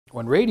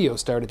When radio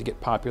started to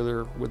get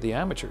popular with the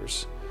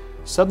amateurs,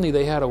 suddenly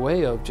they had a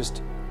way of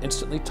just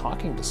instantly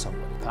talking to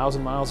somebody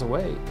 1,000 miles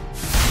away.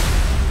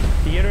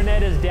 The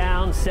internet is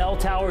down, cell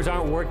towers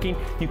aren't working,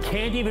 you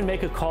can't even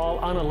make a call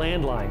on a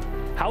landline.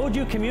 How would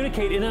you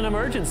communicate in an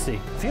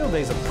emergency? Field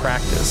Day is a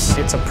practice.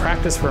 It's a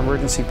practice for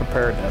emergency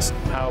preparedness.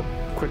 How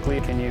quickly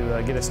can you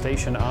get a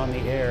station on the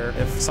air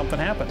if something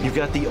happens? You've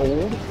got the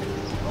old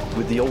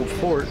with the old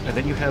port, and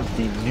then you have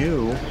the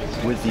new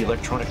with the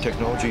electronic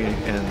technology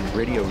and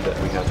radio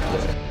that we have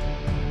today.